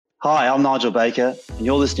Hi, I'm Nigel Baker, and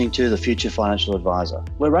you're listening to The Future Financial Advisor.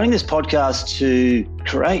 We're running this podcast to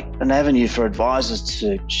create an avenue for advisors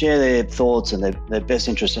to share their thoughts and their best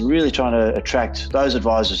interests, and really trying to attract those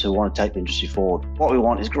advisors who want to take the industry forward. What we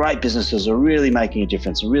want is great businesses who are really making a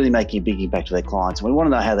difference and really making a big impact to their clients, and we want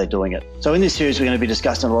to know how they're doing it. So in this series, we're going to be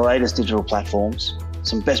discussing the latest digital platforms,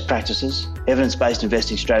 some best practices, evidence-based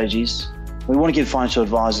investing strategies. We want to give financial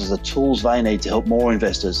advisors the tools they need to help more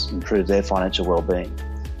investors improve their financial well-being.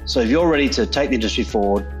 So if you're ready to take the industry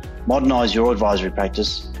forward, modernise your advisory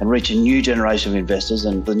practice and reach a new generation of investors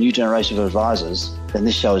and the new generation of advisors, then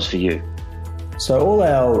this show is for you. So all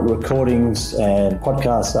our recordings and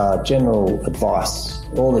podcasts are general advice.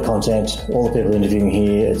 All the content, all the people interviewing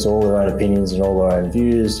here, it's all their own opinions and all their own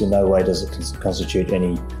views. In no way does it constitute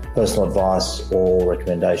any personal advice or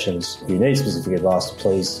recommendations. If you need specific advice,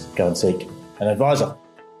 please go and seek an advisor.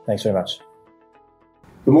 Thanks very much.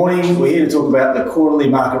 Good morning. We're here to talk about the quarterly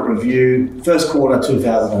market review, first quarter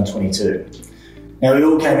 2022. Now, we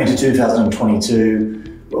all came into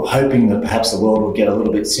 2022 hoping that perhaps the world would get a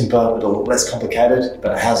little bit simpler, a little less complicated,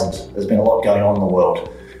 but it hasn't. There's been a lot going on in the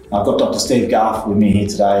world. I've got Dr. Steve Garth with me here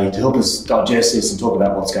today to help us digest this and talk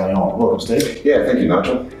about what's going on. Welcome, Steve. Yeah, thank you,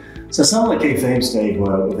 Nigel. So some of the key themes, Steve,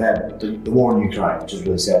 were we've had the war in Ukraine, which is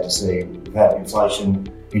really sad to see. We've had inflation,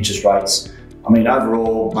 interest rates. I mean,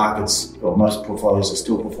 overall, markets, or most portfolios are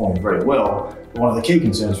still performing very well. But one of the key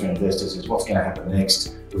concerns for investors is what's going to happen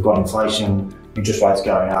next. We've got inflation, interest rates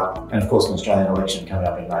going up, and of course an Australian election coming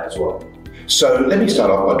up in May as well. So let me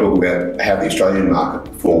start off by talking about how the Australian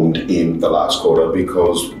market performed in the last quarter,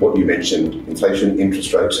 because what you mentioned, inflation,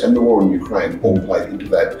 interest rates and the war in Ukraine all played into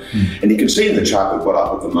that. And you can see in the chart we've got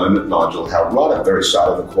up at the moment, Nigel, how right at the very start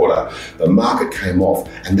of the quarter, the market came off,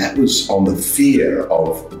 and that was on the fear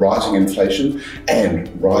of rising inflation and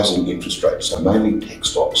rising interest rates. So mainly tech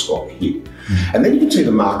stocks got hit. And then you can see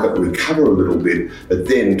the market recover a little bit, but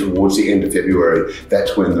then towards the end of February,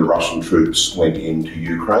 that's when the Russian troops went into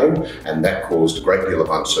Ukraine, and that caused a great deal of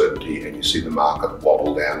uncertainty, and you see the market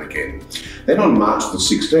wobble down again. Then on March the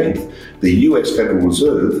 16th, the US Federal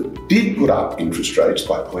Reserve did put up interest rates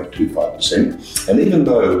by 0.25%, and even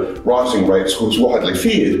though rising rates was widely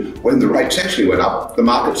feared, when the rates actually went up, the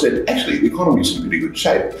market said, actually, the economy's in pretty good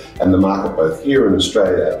shape, and the market both here in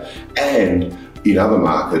Australia and in other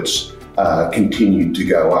markets continued to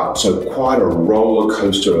go up. So quite a roller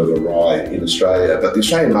coaster of a ride in Australia, but the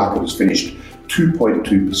Australian market has finished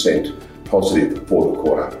 2.2% positive for the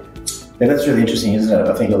quarter. Yeah, that's really interesting, isn't it?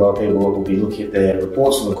 I think a lot of people will be looking at their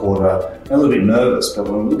reports for the quarter and a little bit nervous, but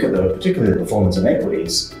when we look at particularly the performance in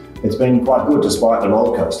equities, it's been quite good despite the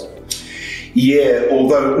roller coaster. Yeah,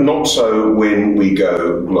 although not so when we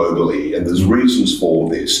go globally, and there's reasons for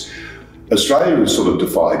this. Australia has sort of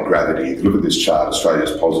defied gravity. If you look at this chart,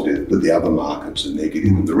 Australia's positive, but the other markets are negative.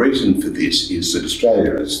 And the reason for this is that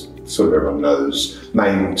Australia, as sort of everyone knows,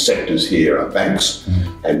 main sectors here are banks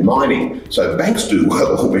and mining. So banks do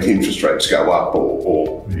well when interest rates go up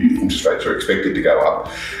or interest rates are expected to go up.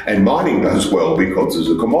 And mining does well because there's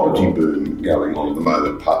a commodity boom going on at the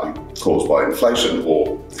moment, partly caused by inflation,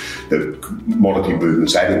 or the commodity boom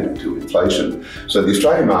is adding to inflation. So the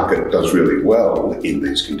Australian market does really well in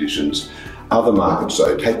these conditions. Other markets,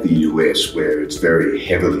 though, take the US, where it's very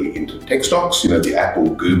heavily into tech stocks, the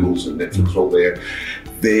Apple, Googles and Netflix all there.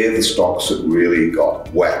 They're the stocks that really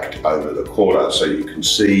got whacked over the quarter. So you can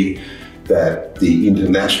see that the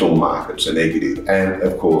international markets are negative. And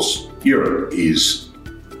of course, Europe is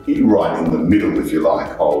right in the middle, if you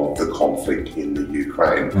like, of the conflict in the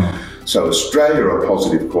Ukraine. So Australia, a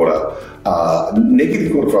positive quarter,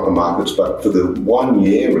 negative quarter for other markets, but for the 1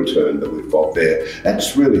 year return that we've got there,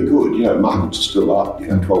 that's really good. Markets are still up,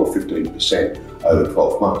 12-15% over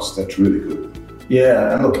 12 months. That's really good.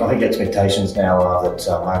 Yeah, and look, I think expectations now are that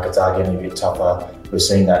markets are getting a bit tougher. We're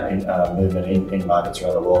seeing that movement in markets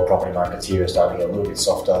around the world. Property markets here are starting to get a little bit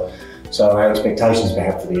softer. So our expectations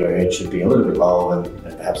perhaps for the year ahead should be a little bit lower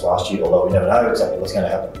than perhaps last year, although we never know exactly what's going to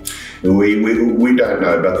happen. We don't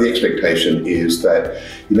know, but the expectation is that,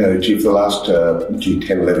 for the last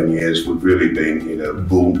 10, 11 years, we've really been in a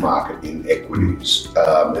bull market in equities.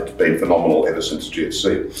 It's been phenomenal ever since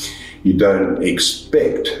GFC. You don't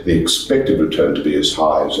expect the expected return to be as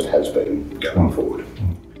high as it has been going forward.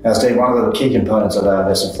 Now, Steve, one of the key components of our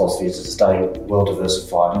investment philosophy is to stay well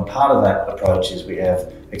diversified, and part of that approach is we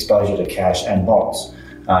have exposure to cash and bonds.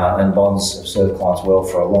 And bonds have served clients well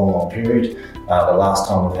for a long, long period. The last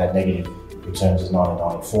time we've had negative returns is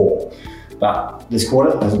 1994. But this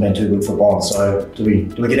quarter hasn't been too good for bonds. So do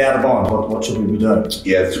we get out of bonds? What should we be doing?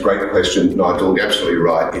 Yeah, that's a great question, Nigel. You're absolutely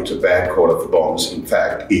right. It's a bad quarter for bonds. In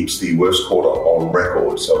fact, it's the worst quarter on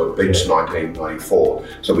record. So it beats 1994.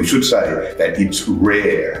 So we should say that it's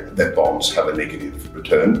rare that bonds have a negative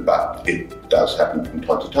return, but it does happen from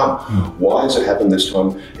time to time. Why has it happened this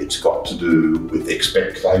time? It's got to do with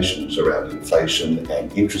expectations around inflation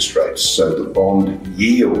and interest rates. So the bond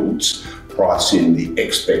yields price in the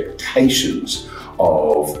expectations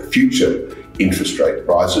of future interest rate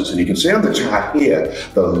rises. And you can see on the chart here,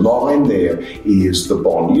 the line there is the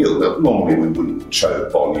bond yield. Now, normally we wouldn't show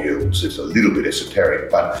bond yields, it's a little bit esoteric,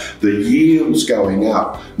 but the yields going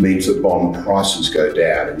up means that bond prices go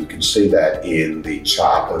down. And you can see that in the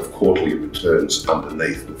chart of quarterly returns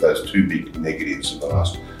underneath with those two big negatives in the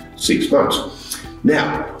last 6 months.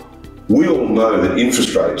 Now, we all know that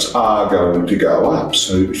interest rates are going to go up,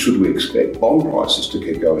 so should we expect bond prices to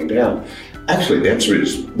keep going down? Actually, the answer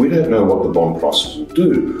is we don't know what the bond prices will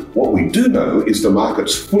do. What we do know is the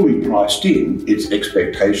market's fully priced in its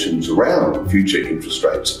expectations around future interest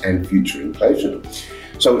rates and future inflation.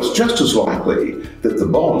 So it's just as likely that the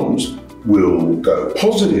bonds will go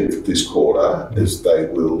positive this quarter as they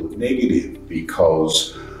will negative,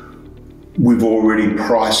 because we've already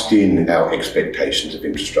priced in our expectations of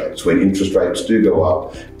interest rates. When interest rates do go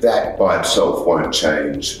up, that by itself won't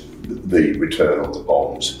change the return on the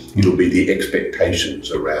bonds. It'll be the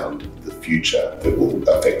expectations around the future that will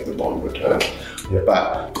affect the bond return. Yeah.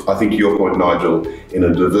 But I think your point, Nigel, in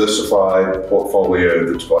a diversified portfolio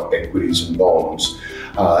that's got equities and bonds,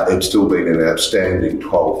 it's still been an outstanding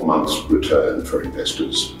 12 months return for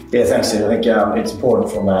investors. Yeah, thanks, Steve. I think it's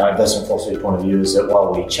important from our investment philosophy point of view is that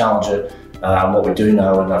while we challenge it, what we do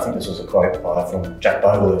know, and I think this was a quote from Jack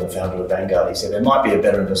Bogle, the founder of Vanguard, he said there might be a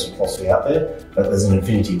better investment philosophy out there, but there's an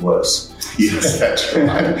infinity worse. Yes, that's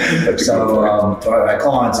right. That's so for our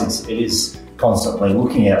clients, it is constantly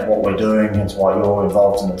looking at what we're doing. That's why you're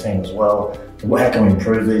involved in the team as well. How can we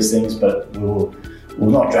improve these things? But we'll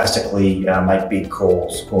not drastically make big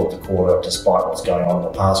calls quarter to quarter despite what's going on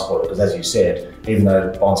in the past quarter, because as you said, even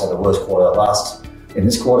though bonds had the worst quarter in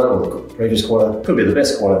this quarter or the previous quarter, could be the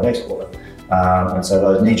best quarter next quarter. And so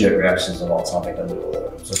those knee-jerk reactions are not something that we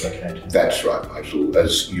will sort of recommend. That's right, Michael.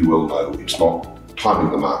 As you well know, it's not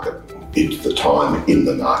timing the market, it's the time in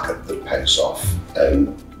the market that pays off. And,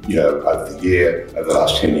 over the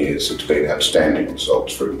last 10 years, it's been outstanding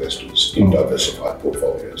results for investors in diversified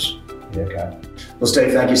portfolios. Yeah, okay. Well,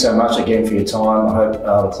 Steve, thank you so much again for your time. I hope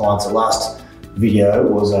the clients, the last video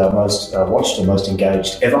was our most watched and most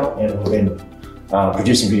engaged ever. And we've been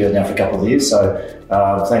producing videos now for a couple of years. So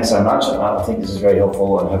thanks so much. I think this is very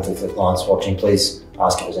helpful, and hopefully for the clients watching, please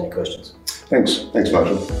ask if there's any questions. Thanks,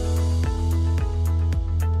 Michael.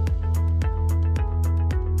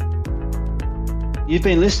 You've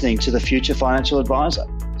been listening to The Future Financial Advisor.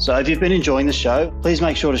 So if you've been enjoying the show, please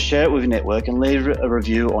make sure to share it with your network and leave a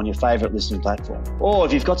review on your favourite listening platform. Or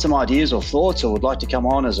if you've got some ideas or thoughts or would like to come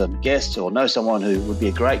on as a guest or know someone who would be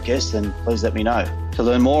a great guest, then please let me know. To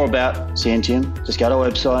learn more about Scientium, just go to our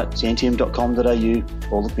website,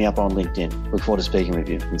 scientium.com.au, or look me up on LinkedIn. Look forward to speaking with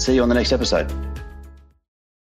you, and see you on the next episode.